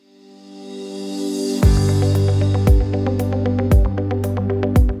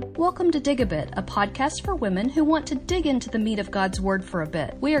Dig a Bit, a podcast for women who want to dig into the meat of God's Word for a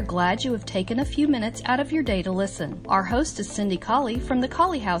bit. We are glad you have taken a few minutes out of your day to listen. Our host is Cindy Colley from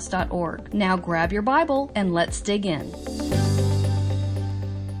thecolleyhouse.org. Now grab your Bible and let's dig in.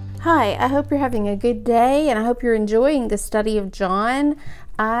 Hi, I hope you're having a good day and I hope you're enjoying the study of John.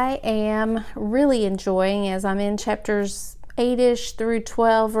 I am really enjoying as I'm in chapters 8-ish through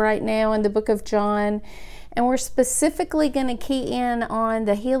 12 right now in the book of John. And we're specifically going to key in on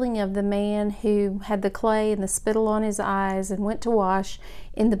the healing of the man who had the clay and the spittle on his eyes and went to wash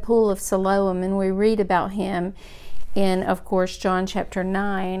in the pool of Siloam. And we read about him in, of course, John chapter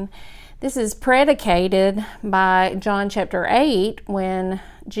 9. This is predicated by John chapter 8 when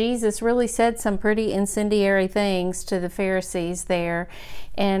Jesus really said some pretty incendiary things to the Pharisees there.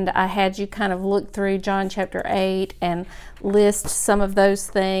 And I had you kind of look through John chapter 8 and list some of those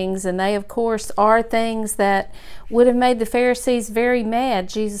things. And they, of course, are things that would have made the Pharisees very mad.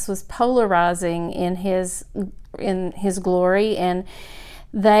 Jesus was polarizing in his glory, and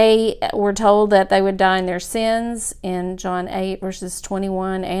they were told that they would die in their sins in John 8 verses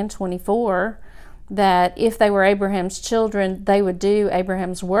 21 and 24, that if they were Abraham's children, they would do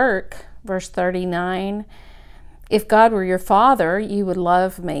Abraham's work, verse 39. If God were your father, you would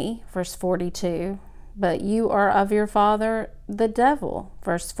love me, verse 42. But you are of your father, the devil,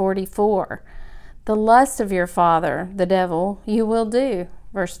 verse 44. The lust of your father, the devil, you will do,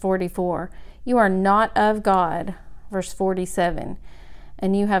 verse 44. You are not of God, verse 47.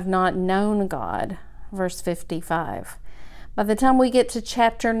 And you have not known God, verse 55. By the time we get to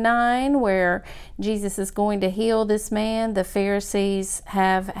chapter 9, where Jesus is going to heal this man, the Pharisees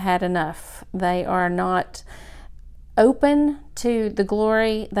have had enough. They are not open to the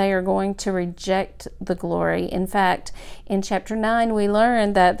glory. They are going to reject the glory. In fact, in chapter 9, we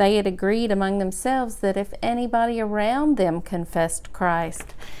learn that they had agreed among themselves that if anybody around them confessed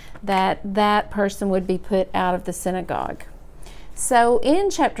Christ, that person would be put out of the synagogue. So in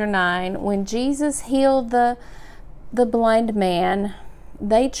chapter 9, when Jesus healed the blind man,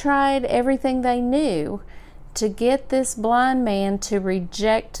 they tried everything they knew to get this blind man to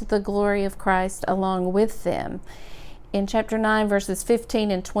reject the glory of Christ along with them. In chapter 9, verses 15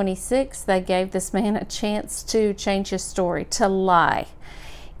 and 26, they gave this man a chance to change his story, to lie.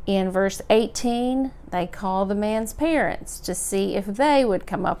 In verse 18, they called the man's parents to see if they would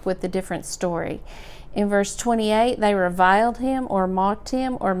come up with a different story. In verse 28, they reviled him or mocked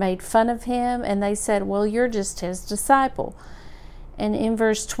him or made fun of him, and they said, well, you're just his disciple. And in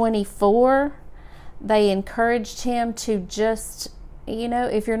verse 24, they encouraged him to just,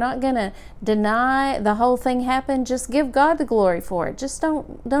 if you're not going to deny the whole thing happened, just give God the glory for it. Just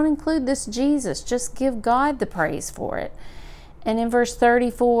don't include this Jesus. Just give God the praise for it. And in verse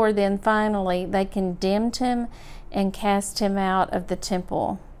 34, then finally, they condemned him and cast him out of the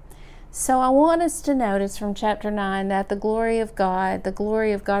temple. So I want us to notice from chapter 9 that the glory of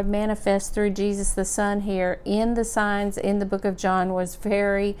God manifests through Jesus the Son here in the signs in the book of John was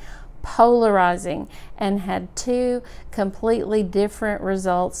very polarizing and had two completely different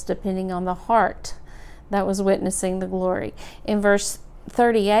results depending on the heart that was witnessing the glory. In verse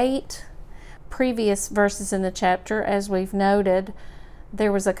 38, previous verses in the chapter, as we've noted,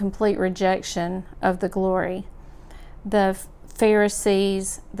 there was a complete rejection of the glory. The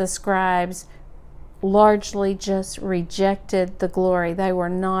Pharisees, the scribes, largely just rejected the glory. They were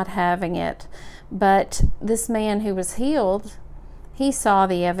not having it. But this man who was healed, he saw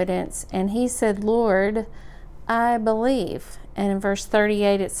the evidence and he said, Lord, I believe. And in verse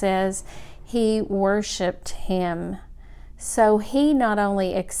 38 it says, he worshiped him. So he not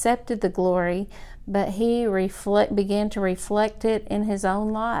only accepted the glory, but he began to reflect it in his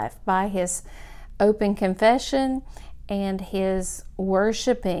own life by his open confession and his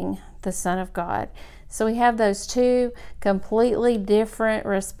worshiping the Son of God. So we have those two completely different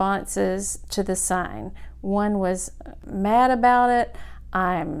responses to the sign. One was mad about it.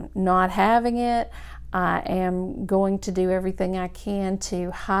 I'm not having it. I am going to do everything I can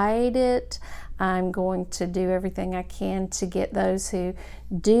to hide it. I'm going to do everything I can to get those who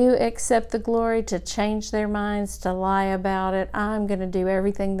do accept the glory to change their minds, to lie about it. I'm going to do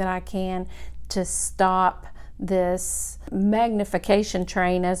everything that I can to stop this magnification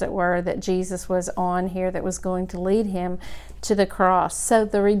train, as it were, that Jesus was on here that was going to lead him to the cross. So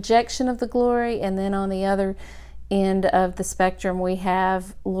the rejection of the glory, and then on the other end of the spectrum we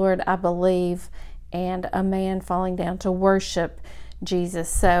have, Lord, I believe, and a man falling down to worship Jesus.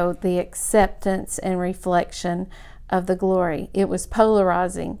 So the acceptance and reflection of the glory. It was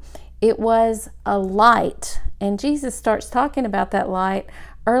polarizing. It was a light, and Jesus starts talking about that light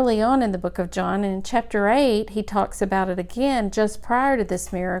early on in the book of John. And in chapter 8, he talks about it again just prior to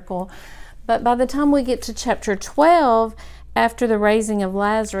this miracle. But by the time we get to chapter 12, after the raising of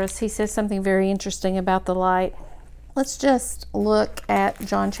Lazarus, he says something very interesting about the light. Let's just look at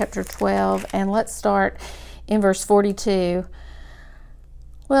John chapter 12, and let's start in verse 42.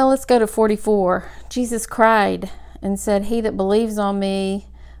 Well, let's go to 44. Jesus cried and said, "He that believes on me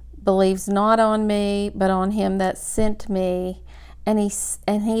believes not on me, but on him that sent me. And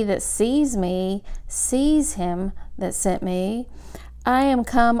he that sees me sees him that sent me. I am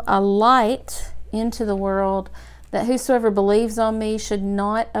come a light into the world, that whosoever believes on me should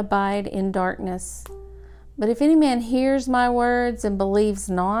not abide in darkness. But if any man hears my words and believes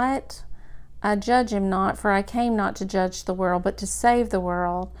not, I judge him not, for I came not to judge the world, but to save the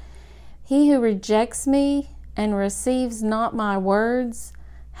world. He who rejects me and receives not my words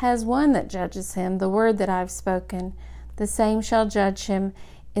has one that judges him. The word that I have spoken, the same shall judge him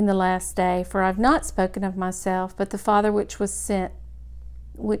in the last day. For I have not spoken of myself, but the Father which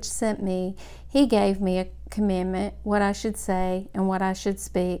sent me, he gave me a commandment, what I should say and what I should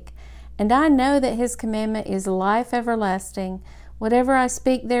speak. And I know that his commandment is life everlasting. Whatever I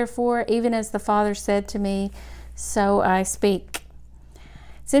speak, therefore, even as the Father said to me, so I speak."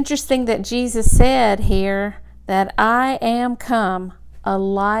 It's interesting that Jesus said here that I am come a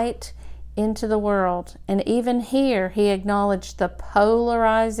light into the world. And even here, he acknowledged the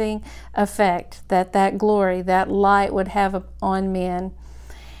polarizing effect that glory, that light would have on men.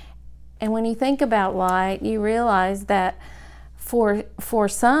 And when you think about light, you realize that for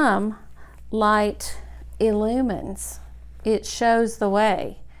some, light illumines. It shows the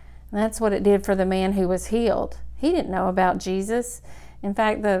way. And that's what it did for the man who was healed. He didn't know about Jesus. In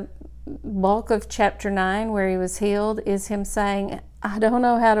fact, the bulk of chapter 9 where he was healed is him saying, "I don't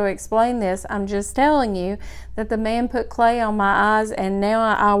know how to explain this. I'm just telling you that the man put clay on my eyes, and now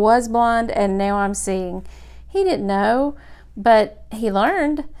I was blind and now I'm seeing." He didn't know, but he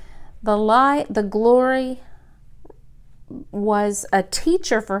learned. The light, the glory was a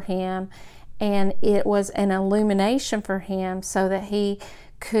teacher for him, and it was an illumination for him so that he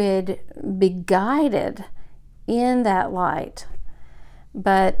could be guided in that light.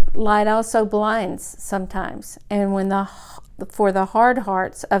 But light also blinds sometimes. And for the hard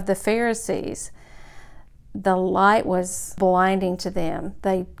hearts of the Pharisees, the light was blinding to them.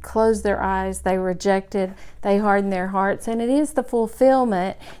 They closed their eyes, they rejected, they hardened their hearts. And it is the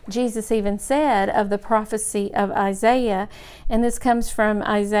fulfillment, Jesus even said, of the prophecy of Isaiah. And this comes from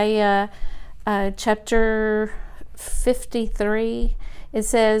Isaiah chapter 53. It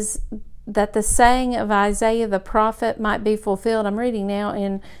says that the saying of Isaiah the prophet might be fulfilled. I'm reading now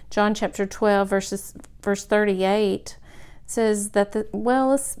in John chapter 12, verse 38. It says that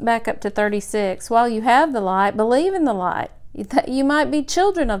let's back up to 36. While you have the light, believe in the light, that you might be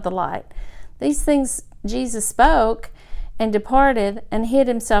children of the light. These things Jesus spoke and departed and hid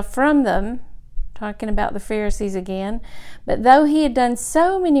himself from them, talking about the Pharisees again. But though he had done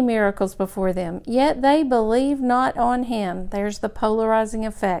so many miracles before them, yet they believed not on him. There's the polarizing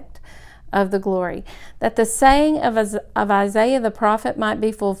effect of the glory. That the saying of Isaiah the prophet might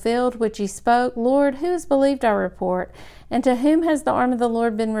be fulfilled, which he spoke, "Lord, who has believed our report? And to whom has the arm of the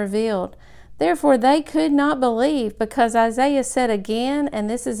Lord been revealed?" Therefore they could not believe, because Isaiah said again, and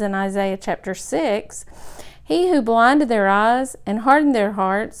this is in Isaiah chapter 6, "He who blinded their eyes and hardened their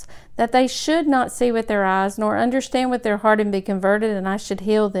hearts, that they should not see with their eyes, nor understand with their heart, and be converted, and I should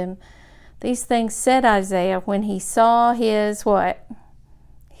heal them." These things said Isaiah when he saw his what?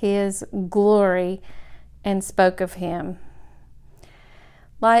 His glory, and spoke of him.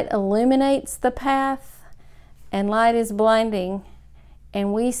 Light illuminates the path, and light is blinding.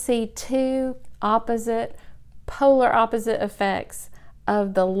 And we see two polar opposite effects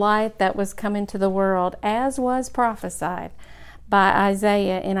of the light that was coming to the world, as was prophesied by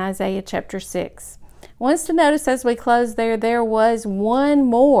Isaiah in Isaiah chapter 6. Once to notice as we close there was one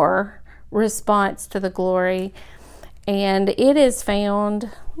more response to the glory, and it is found,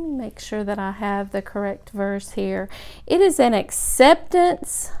 let me make sure that I have the correct verse here. It is an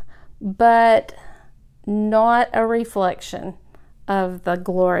acceptance, but not a reflection of the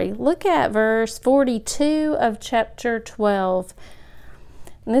glory. Look at verse 42 of chapter 12.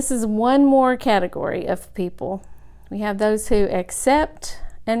 And this is one more category of people. We have those who accept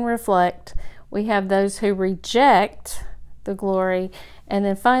and reflect. We have those who reject the glory. And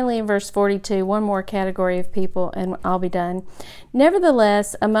then finally in verse 42, one more category of people, and I'll be done.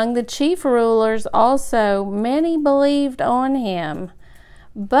 "Nevertheless, among the chief rulers also many believed on him.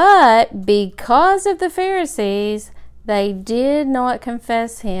 But because of the Pharisees, they did not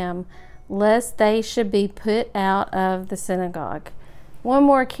confess him, lest they should be put out of the synagogue." One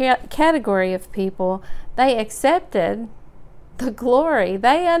more category of people, they accepted the glory.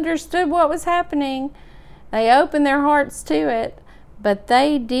 They understood what was happening. They opened their hearts to it, but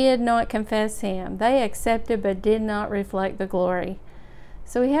they did not confess him. They accepted but did not reflect the glory.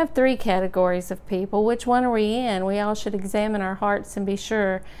 So we have 3 categories of people. Which one are we in? We all should examine our hearts and be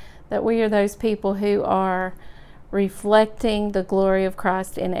sure that we are those people who are reflecting the glory of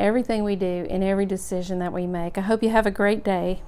Christ in everything we do, in every decision that we make. I hope you have a great day.